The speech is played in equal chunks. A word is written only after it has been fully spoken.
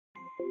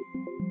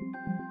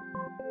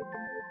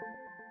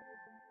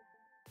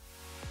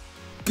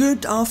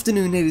Good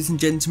afternoon ladies and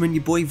gentlemen,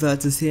 your boy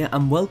Virtus here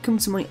and welcome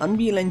to my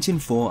Unreal Engine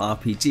 4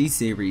 RPG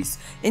series.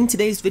 In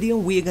today's video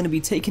we are going to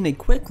be taking a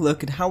quick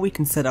look at how we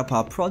can set up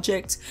our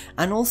project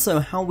and also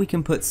how we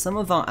can put some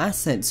of our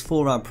assets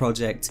for our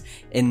project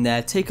in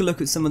there, take a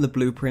look at some of the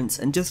blueprints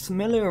and just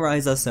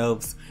familiarize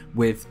ourselves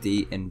with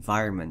the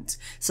environment.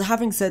 So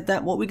having said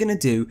that, what we're going to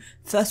do,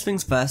 first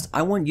things first,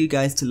 I want you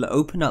guys to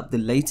open up the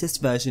latest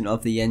version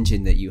of the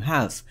engine that you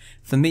have.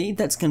 For me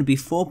that's going to be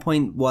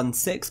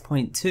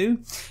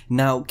 4.16.2.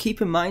 Now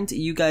keep in mind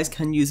you guys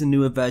can use a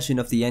newer version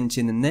of the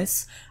engine than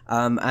this,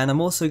 and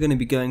I'm also going to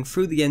be going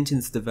through the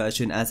engines of the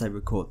version as I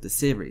record the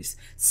series.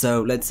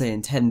 So let's say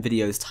in 10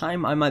 videos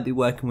time I might be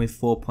working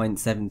with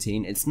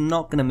 4.17, it's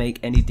not going to make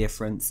any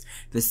difference,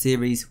 the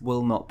series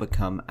will not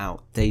become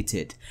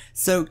outdated.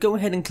 So go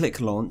ahead and click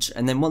launch,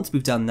 and then once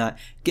we've done that,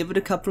 give it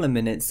a couple of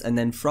minutes and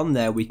then from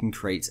there we can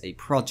create a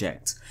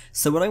project.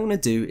 So what I'm going to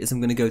do is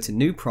I'm going to go to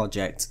new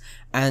project,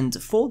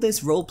 and for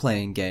this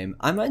role-playing game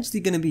I'm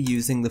actually going to be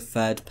using the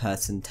third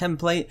person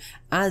template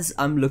as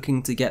I'm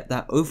looking to get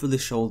that over the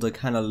shoulder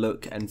kind of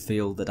look and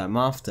feel that I'm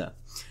after.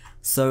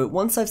 So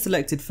once I've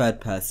selected third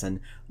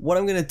person, what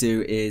I'm going to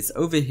do is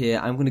over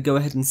here I'm going to go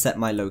ahead and set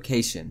my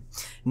location.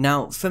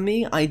 Now for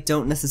me I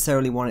don't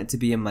necessarily want it to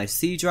be in my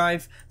C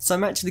drive, so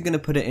I'm actually going to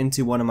put it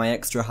into one of my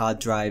extra hard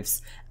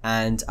drives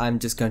and I'm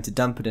just going to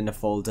dump it in a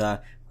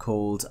folder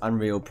called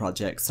Unreal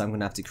Projects. So I'm going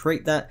to have to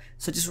create that,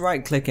 so just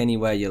right click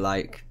anywhere you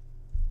like.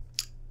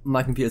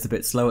 My computer's a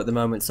bit slow at the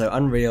moment, so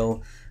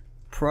Unreal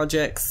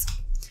Projects,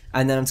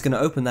 and then I'm just going to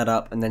open that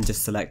up and then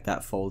just select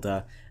that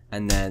folder,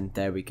 and then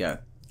there we go,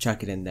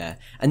 chuck it in there.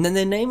 And then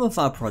the name of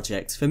our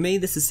project, for me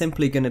this is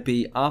simply going to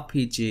be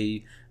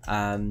RPG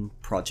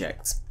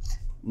project,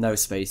 no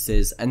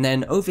spaces. And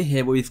then over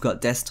here where we've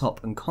got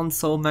desktop and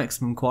console,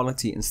 maximum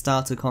quality and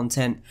starter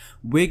content,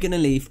 we're going to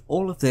leave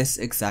all of this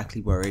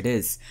exactly where it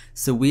is.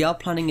 So we are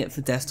planning it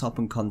for desktop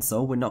and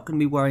console, we're not going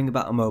to be worrying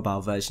about a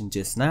mobile version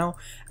just now,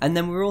 and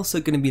then we're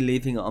also going to be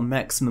leaving it on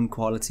maximum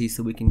quality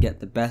so we can get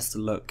the best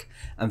look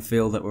and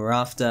feel that we're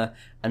after.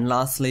 And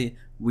lastly,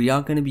 we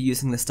are going to be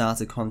using the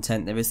starter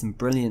content. There is some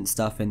brilliant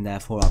stuff in there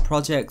for our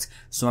project,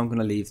 so I'm going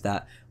to leave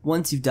that.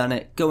 Once you've done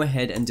it, go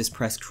ahead and just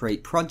press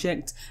create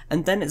project,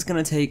 and then it's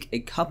going to take a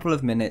couple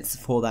of minutes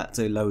for that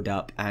to load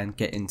up and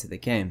get into the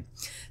game.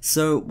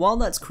 So while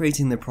that's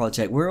creating the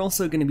project, we're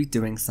also going to be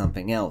doing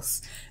something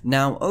else.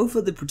 Now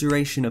over the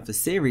duration of the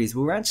series,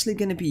 we're actually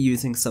going to be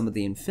using some of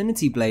the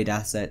Infinity Blade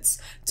assets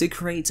to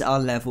create our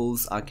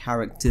levels, our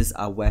characters,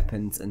 our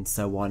weapons and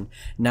so on.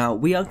 Now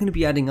we are going to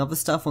be adding other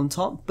stuff on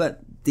top, but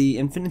the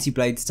Infinity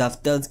Blade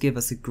stuff does give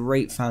us a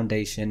great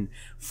foundation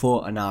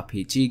for an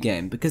RPG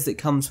game because it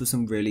comes with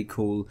some really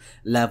cool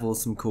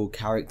levels, some cool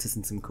characters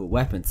and some cool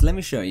weapons. Let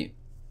me show you.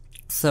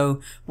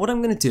 So what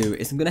I'm going to do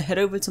is I'm going to head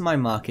over to my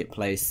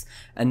marketplace,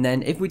 and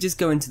then if we just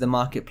go into the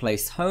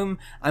marketplace home,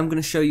 I'm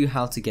going to show you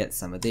how to get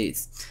some of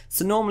these.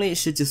 So normally it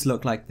should just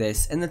look like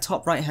this. In the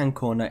top right hand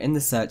corner in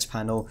the search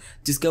panel,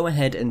 just go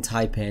ahead and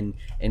type in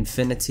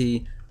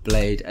Infinity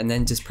Blade and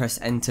then just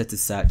press enter to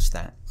search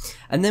that.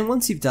 And then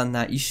once you've done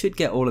that, you should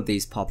get all of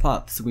these pop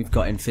up. So we've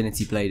got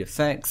Infinity Blade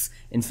effects,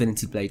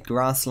 Infinity Blade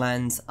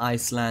grasslands,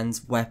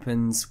 icelands,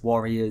 weapons,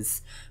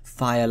 warriors,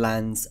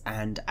 firelands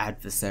and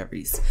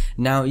adversaries.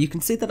 Now you can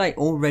see that I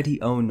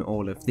already own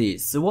all of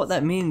these, so what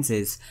that means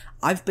is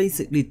I've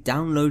basically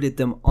downloaded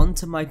them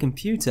onto my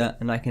computer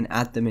and I can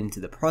add them into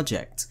the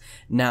project.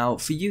 Now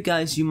for you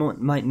guys, you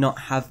might not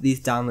have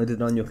these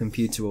downloaded on your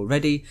computer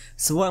already,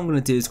 so what I'm going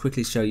to do is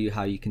quickly show you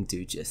how you can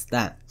do just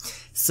that.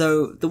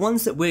 So the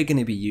ones that we're going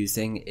to be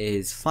using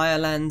is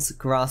firelands,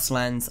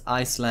 grasslands,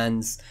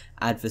 icelands,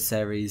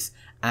 adversaries,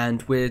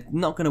 and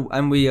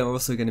we are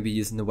also going to be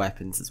using the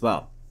weapons as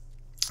well.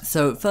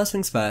 So first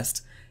things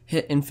first,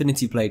 hit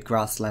Infinity Blade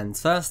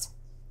grasslands first,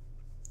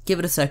 give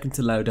it a second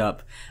to load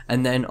up,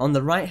 and then on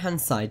the right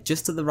hand side,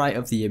 just to the right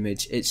of the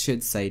image, it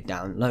should say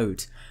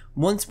download.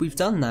 Once we've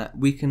done that,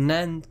 we can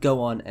then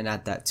go on and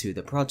add that to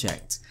the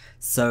project.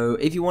 So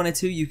if you wanted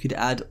to, you could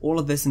add all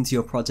of this into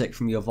your project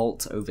from your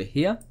vault over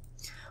here,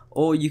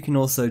 or you can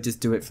also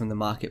just do it from the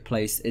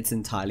marketplace. It's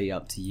entirely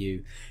up to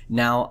you.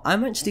 Now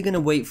I'm actually going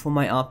to wait for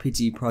my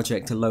RPG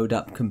project to load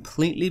up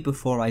completely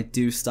before I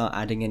do start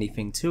adding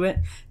anything to it.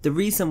 The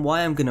reason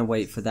why I'm going to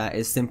wait for that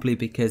is simply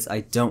because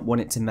I don't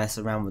want it to mess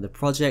around with the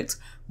project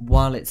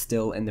while it's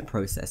still in the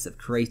process of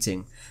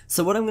creating.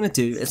 So what I'm going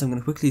to do is I'm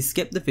going to quickly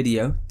skip the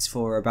video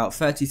for about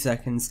 30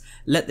 seconds,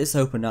 let this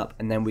open up,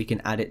 and then we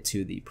can add it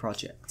to the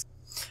project.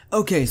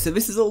 Okay, so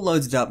this is all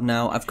loaded up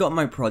now. I've got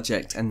my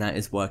project and that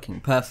is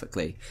working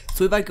perfectly.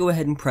 So if I go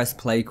ahead and press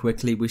play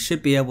quickly, we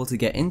should be able to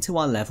get into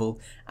our level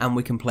and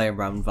we can play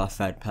around with our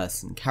third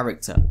person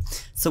character.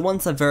 So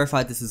once I've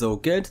verified this is all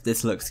good,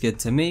 this looks good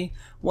to me,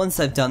 once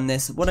I've done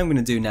this, what I'm going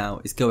to do now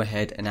is go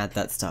ahead and add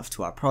that stuff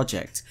to our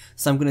project.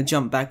 So I'm going to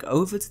jump back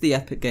over to the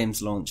Epic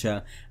Games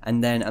launcher,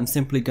 and then I'm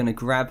simply going to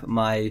grab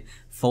my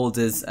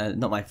folders,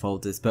 not my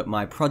folders, but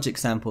my project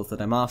samples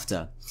that I'm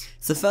after.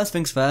 So first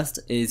things first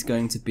is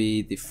going to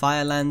be the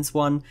Firelands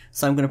one,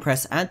 so I'm going to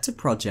press add to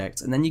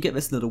project, and then you get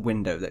this little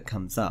window that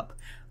comes up.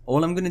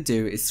 All I'm going to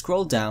do is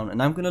scroll down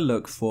and I'm going to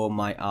look for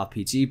my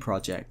RPG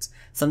project.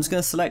 So I'm just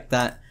going to select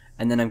that,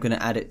 and then I'm going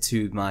to add it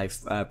to my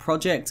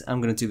project. I'm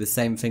going to do the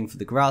same thing for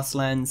the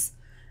grasslands,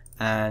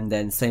 and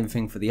then same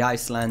thing for the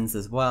icelands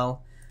as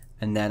well.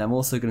 And then I'm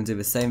also going to do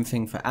the same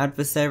thing for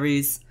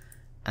adversaries,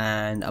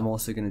 and I'm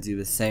also going to do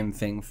the same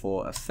thing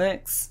for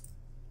effects.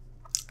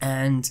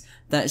 And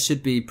that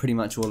should be pretty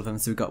much all of them.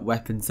 So we've got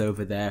weapons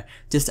over there.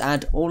 Just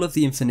add all of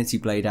the Infinity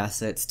Blade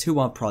assets to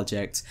our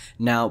project.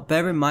 Now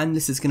bear in mind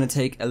this is going to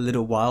take a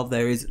little while.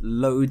 There is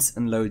loads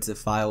and loads of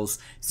files.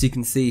 So you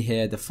can see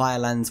here the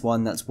Firelands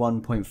one, that's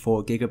 1.4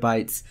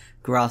 gigabytes.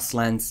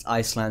 Grasslands,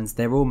 Icelands,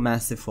 they're all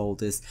massive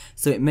folders.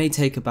 So it may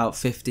take about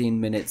 15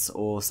 minutes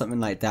or something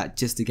like that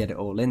just to get it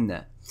all in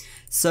there.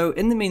 So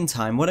in the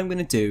meantime, what I'm going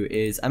to do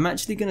is I'm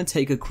actually going to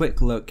take a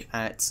quick look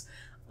at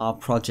our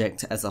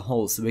project as a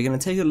whole. So we're going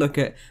to take a look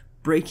at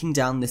breaking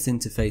down this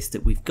interface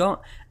that we've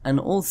got, and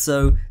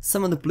also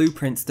some of the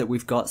blueprints that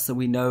we've got, so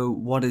we know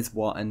what is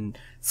what and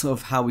sort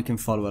of how we can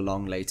follow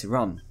along later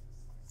on.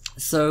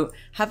 So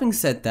having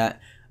said that,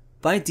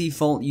 by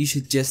default you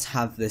should just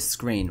have this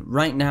screen.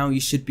 Right now you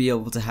should be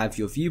able to have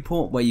your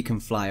viewport where you can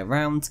fly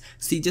around,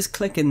 so you just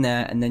click in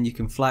there and then you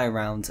can fly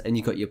around, and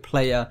you've got your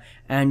player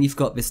and you've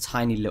got this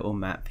tiny little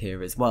map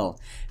here as well.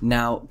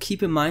 Now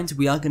keep in mind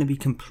we are going to be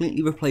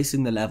completely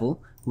replacing the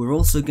level. We're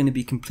also going to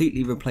be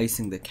completely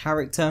replacing the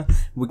character.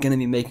 We're going to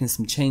be making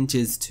some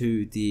changes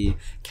to the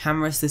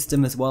camera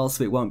system as well,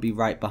 so it won't be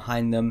right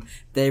behind them.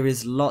 There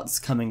is lots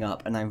coming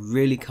up, and I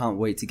really can't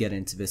wait to get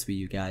into this with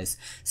you guys.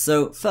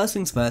 So first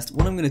things first,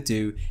 what I'm going to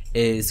do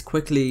is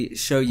quickly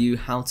show you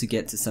how to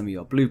get to some of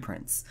your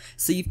blueprints.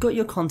 So you've got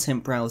your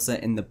content browser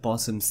in the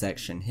bottom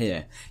section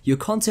here. Your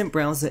content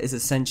browser is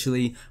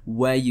essentially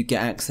where you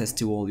get access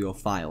to all your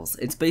files.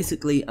 It's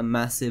basically a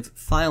massive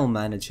file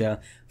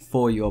manager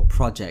for your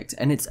project,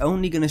 and it's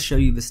only going to show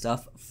you the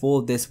stuff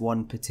for this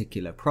one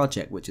particular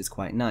project, which is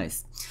quite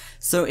nice.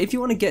 So if you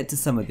want to get to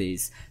some of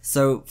these,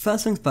 so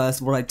first things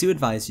first, what I do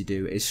advise you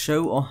do is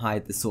show or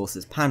hide the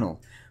sources panel.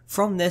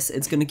 From this,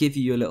 it's going to give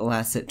you a little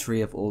asset tree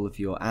of all of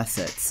your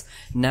assets.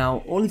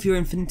 Now, all of your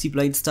Infinity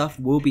Blade stuff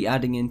will be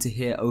adding into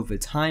here over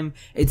time.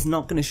 It's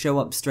not going to show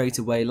up straight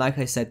away. Like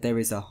I said, there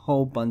is a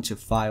whole bunch of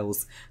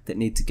files that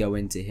need to go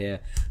into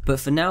here. But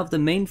for now, the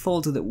main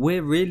folder that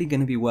we're really going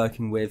to be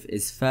working with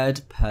is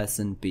Third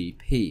Person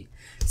BP.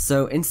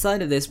 So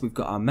inside of this, we've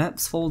got our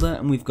Maps folder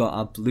and we've got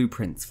our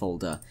Blueprints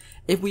folder.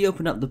 If we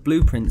open up the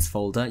Blueprints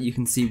folder, you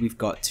can see we've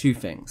got two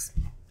things.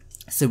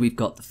 So we've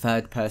got the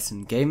third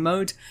person game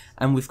mode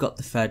and we've got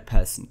the third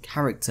person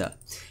character.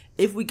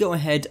 If we go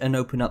ahead and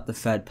open up the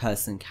third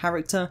person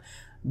character,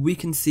 we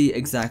can see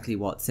exactly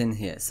what's in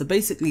here. So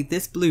basically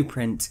this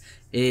blueprint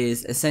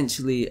is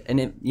essentially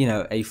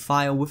a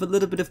file with a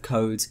little bit of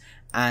code,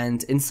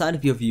 and inside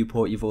of your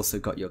viewport you've also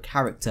got your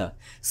character.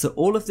 So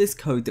all of this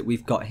code that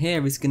we've got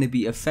here is going to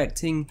be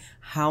affecting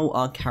how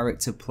our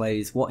character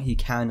plays, what he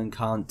can and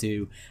can't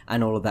do,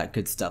 and all of that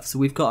good stuff. So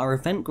we've got our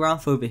event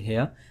graph over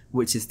here,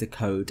 which is the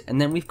code,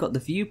 and then we've got the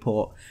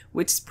viewport,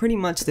 which is pretty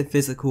much the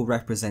physical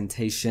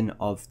representation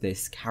of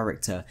this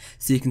character.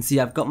 So you can see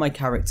I've got my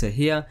character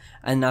here,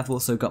 and I've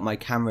also got my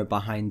camera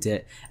behind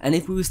it, and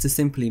if we was to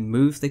simply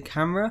move the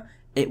camera,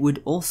 it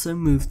would also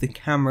move the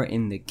camera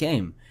in the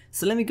game.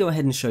 So let me go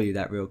ahead and show you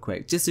that real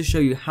quick, just to show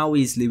you how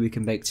easily we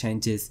can make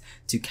changes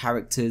to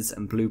characters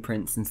and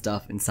blueprints and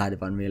stuff inside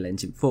of Unreal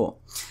Engine 4.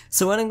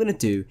 So what I'm going to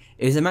do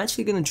is I'm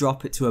actually going to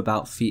drop it to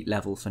about feet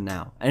level for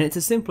now, and it's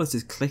as simple as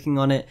just clicking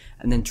on it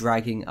and then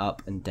dragging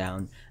up and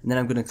down, and then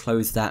I'm going to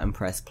close that and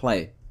press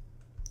play.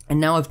 And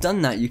now I've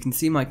done that, you can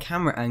see my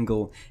camera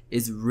angle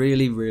is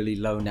really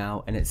low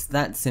now, and it's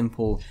that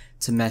simple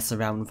to mess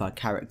around with our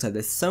character.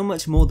 There's so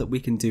much more that we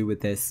can do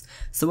with this.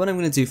 So what I'm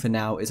going to do for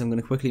now is I'm going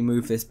to quickly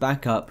move this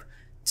back up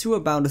to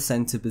about a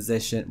center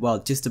position, well,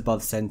 just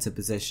above center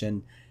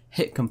position,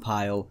 hit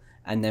compile,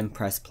 and then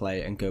press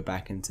play and go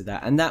back into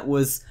that. And that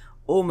was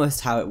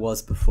almost how it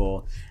was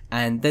before.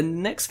 And then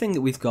the next thing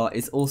that we've got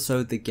is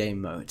also the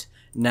game mode.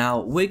 Now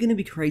we're going to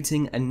be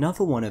creating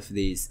another one of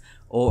these,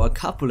 or a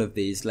couple of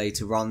these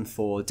later on,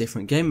 for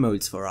different game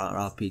modes for our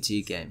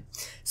RPG game.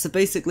 So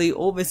basically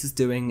all this is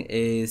doing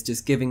is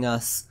just giving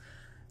us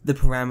the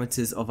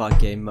parameters of our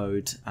game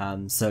mode,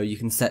 so you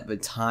can set the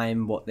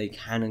time, what they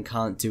can and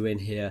can't do in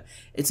here.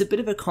 It's a bit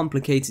of a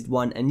complicated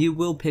one, and you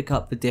will pick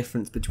up the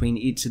difference between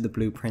each of the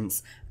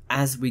blueprints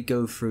as we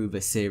go through the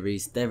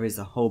series. There is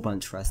a whole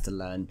bunch for us to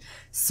learn.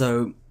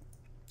 So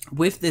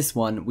with this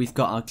one, we've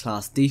got our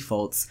class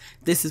defaults.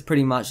 This is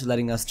pretty much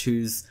letting us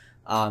choose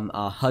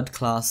our HUD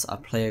class, our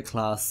player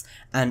class,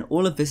 and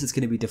all of this is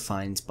going to be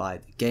defined by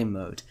the game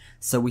mode.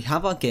 So we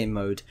have our game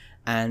mode,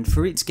 and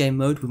for each game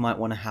mode we might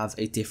want to have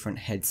a different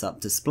heads up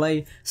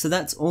display, so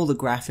that's all the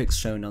graphics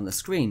shown on the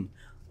screen.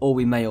 Or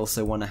we may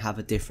also want to have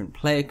a different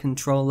player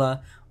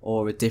controller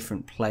or a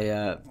different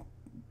player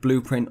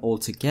blueprint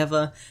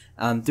altogether.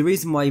 The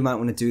reason why you might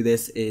want to do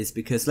this is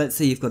because let's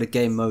say you've got a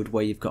game mode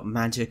where you've got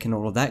magic and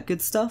all of that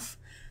good stuff.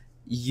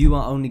 You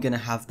are only going to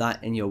have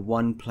that in your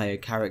one player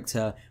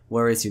character,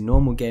 whereas your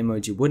normal game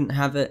mode you wouldn't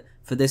have it.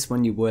 For this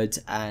one you would,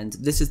 and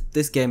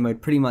this game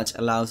mode pretty much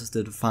allows us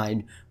to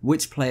define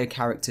which player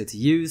character to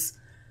use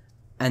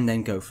and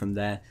then go from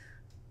there.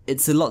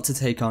 It's a lot to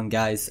take on,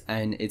 guys,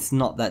 and it's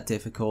not that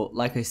difficult.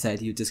 Like I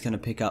said, you're just going to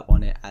pick up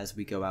on it as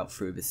we go out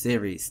through the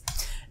series.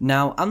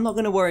 Now, I'm not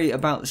going to worry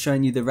about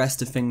showing you the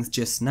rest of things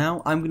just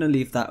now. I'm going to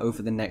leave that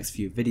over the next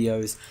few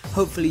videos.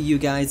 Hopefully you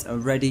guys are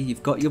ready,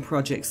 you've got your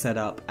project set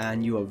up,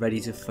 and you are ready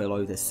to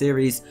follow the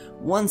series.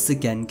 Once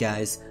again,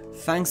 guys,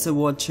 thanks for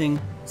watching,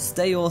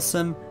 stay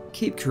awesome,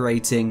 keep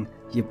creating,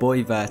 your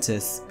boy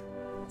Virtus,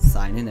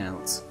 signing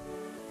out.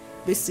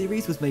 This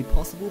series was made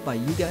possible by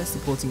you guys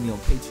supporting me on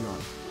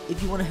Patreon.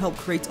 If you want to help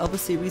create other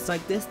series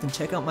like this, then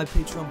check out my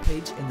Patreon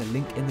page in the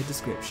link in the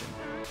description.